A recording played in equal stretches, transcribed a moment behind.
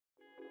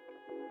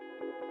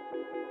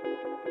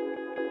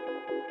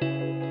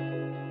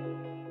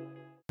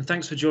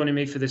thanks for joining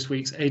me for this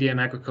week's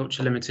ADM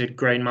Agriculture Limited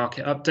grain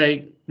market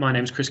update. My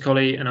name's Chris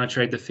Colley and I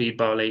trade the feed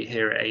barley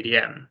here at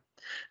ADM.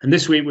 And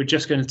this week we're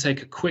just going to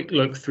take a quick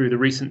look through the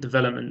recent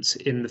developments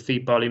in the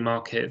feed barley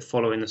market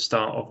following the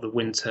start of the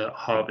winter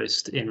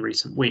harvest in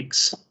recent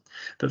weeks.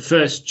 But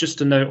first,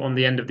 just a note on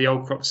the end of the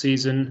old crop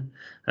season.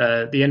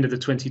 The end of the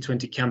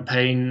 2020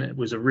 campaign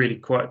was a really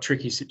quite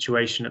tricky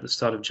situation at the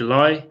start of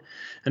July.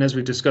 And as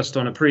we discussed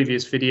on a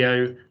previous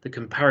video, the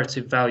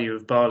comparative value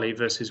of barley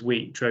versus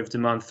wheat drove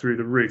demand through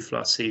the roof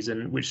last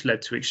season, which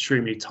led to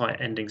extremely tight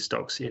ending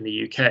stocks in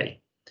the UK.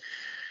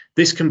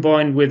 This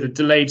combined with a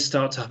delayed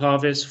start to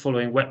harvest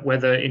following wet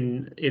weather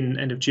in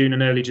end of June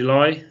and early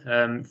July,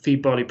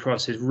 feed barley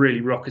prices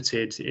really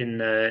rocketed in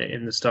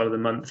the start of the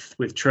month,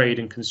 with trade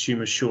and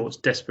consumer shorts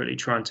desperately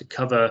trying to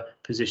cover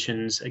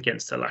positions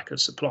against a lack of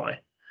supply.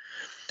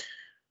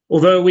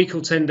 Although a week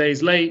or 10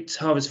 days late,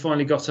 harvest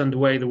finally got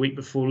underway the week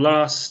before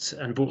last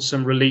and brought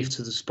some relief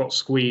to the spot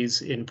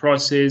squeeze in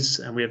prices,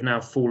 and we have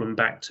now fallen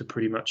back to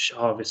pretty much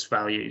harvest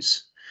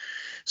values.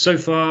 So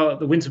far,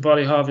 the winter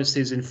barley harvest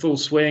is in full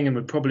swing and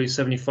we're probably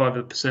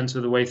 75%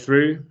 of the way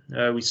through.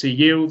 We see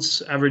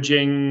yields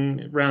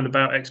averaging round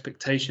about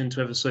expectation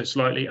to ever so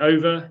slightly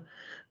over.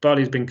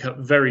 Barley has been cut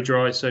very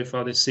dry so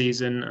far this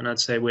season, and I'd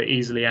say we're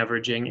easily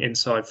averaging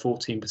inside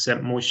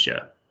 14%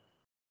 moisture.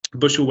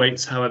 Bushel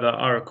weights, however,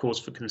 are a cause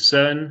for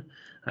concern.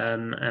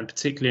 And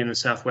particularly in the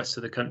southwest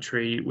of the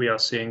country, we are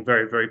seeing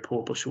very, very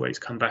poor bushel weights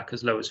come back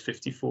as low as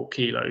 54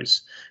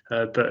 kilos.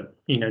 But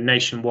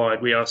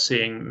nationwide, we are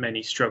seeing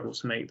many struggle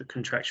to make the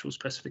contractual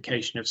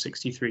specification of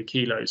 63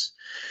 kilos.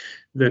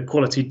 The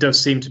quality does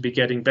seem to be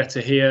getting better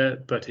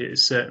here, but it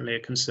is certainly a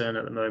concern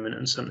at the moment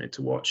and something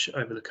to watch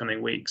over the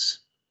coming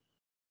weeks.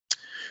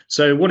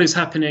 So what is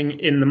happening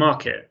in the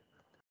market?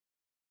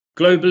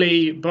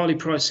 Globally, barley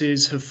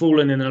prices have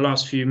fallen in the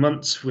last few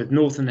months, with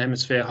Northern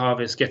Hemisphere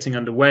harvest getting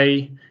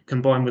underway,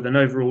 combined with an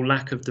overall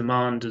lack of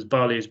demand as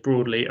barley is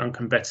broadly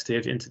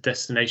uncompetitive into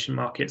destination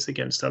markets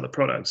against other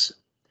products.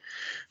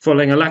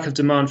 Following a lack of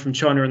demand from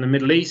China and the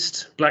Middle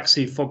East, Black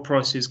Sea fog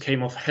prices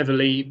came off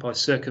heavily by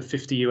circa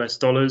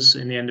 $50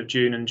 in the end of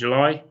June and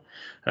July,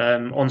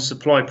 on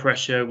supply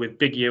pressure with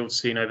big yields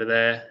seen over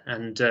there,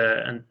 and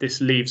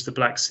this leaves the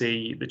Black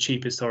Sea, the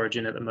cheapest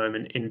origin at the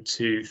moment,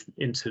 into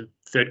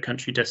third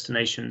country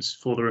destinations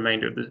for the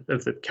remainder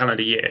of the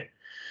calendar year.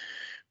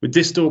 With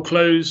this door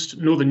closed,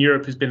 Northern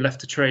Europe has been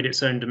left to trade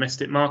its own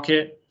domestic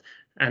market,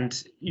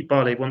 and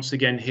barley once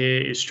again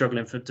here is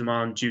struggling for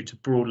demand due to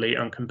broadly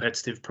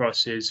uncompetitive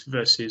prices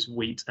versus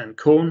wheat and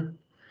corn.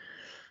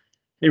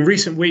 In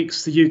recent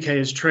weeks, the UK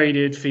has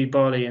traded feed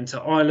barley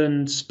into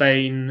Ireland,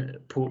 Spain,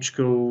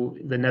 Portugal,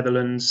 the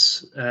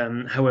Netherlands.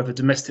 However,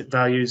 domestic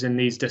values in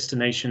these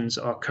destinations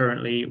are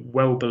currently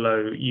well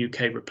below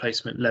UK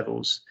replacement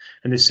levels.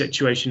 And this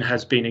situation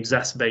has been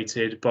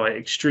exacerbated by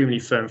extremely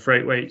firm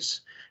freight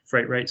rates,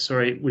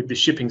 with the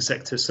shipping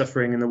sector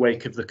suffering in the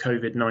wake of the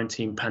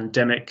COVID-19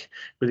 pandemic,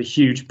 with a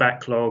huge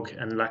backlog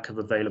and lack of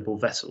available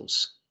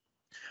vessels.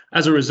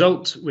 As a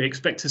result, we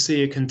expect to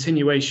see a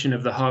continuation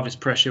of the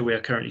harvest pressure we are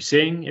currently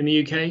seeing in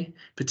the UK,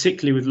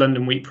 particularly with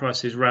London wheat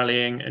prices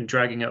rallying and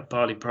dragging up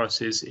barley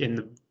prices in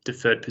the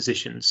deferred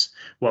positions,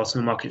 whilst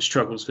the market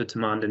struggles for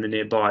demand in the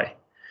nearby.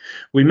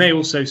 We may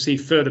also see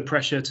further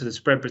pressure to the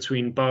spread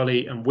between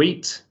barley and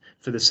wheat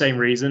for the same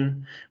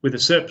reason. With a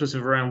surplus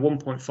of around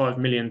 1.5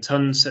 million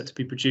tonnes set to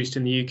be produced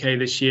in the UK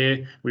this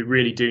year, we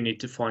really do need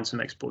to find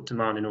some export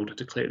demand in order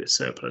to clear this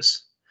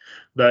surplus.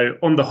 Though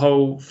on the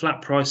whole,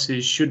 flat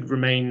prices should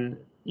remain,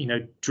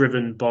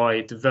 driven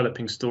by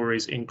developing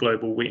stories in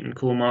global wheat and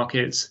corn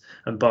markets,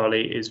 and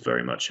barley is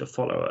very much a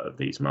follower of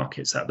these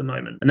markets at the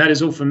moment. And that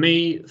is all from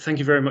me. Thank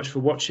you very much for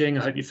watching.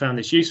 I hope you found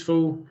this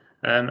useful.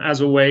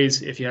 As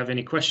always, if you have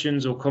any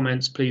questions or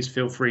comments, please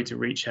feel free to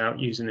reach out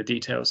using the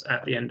details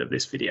at the end of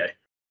this video.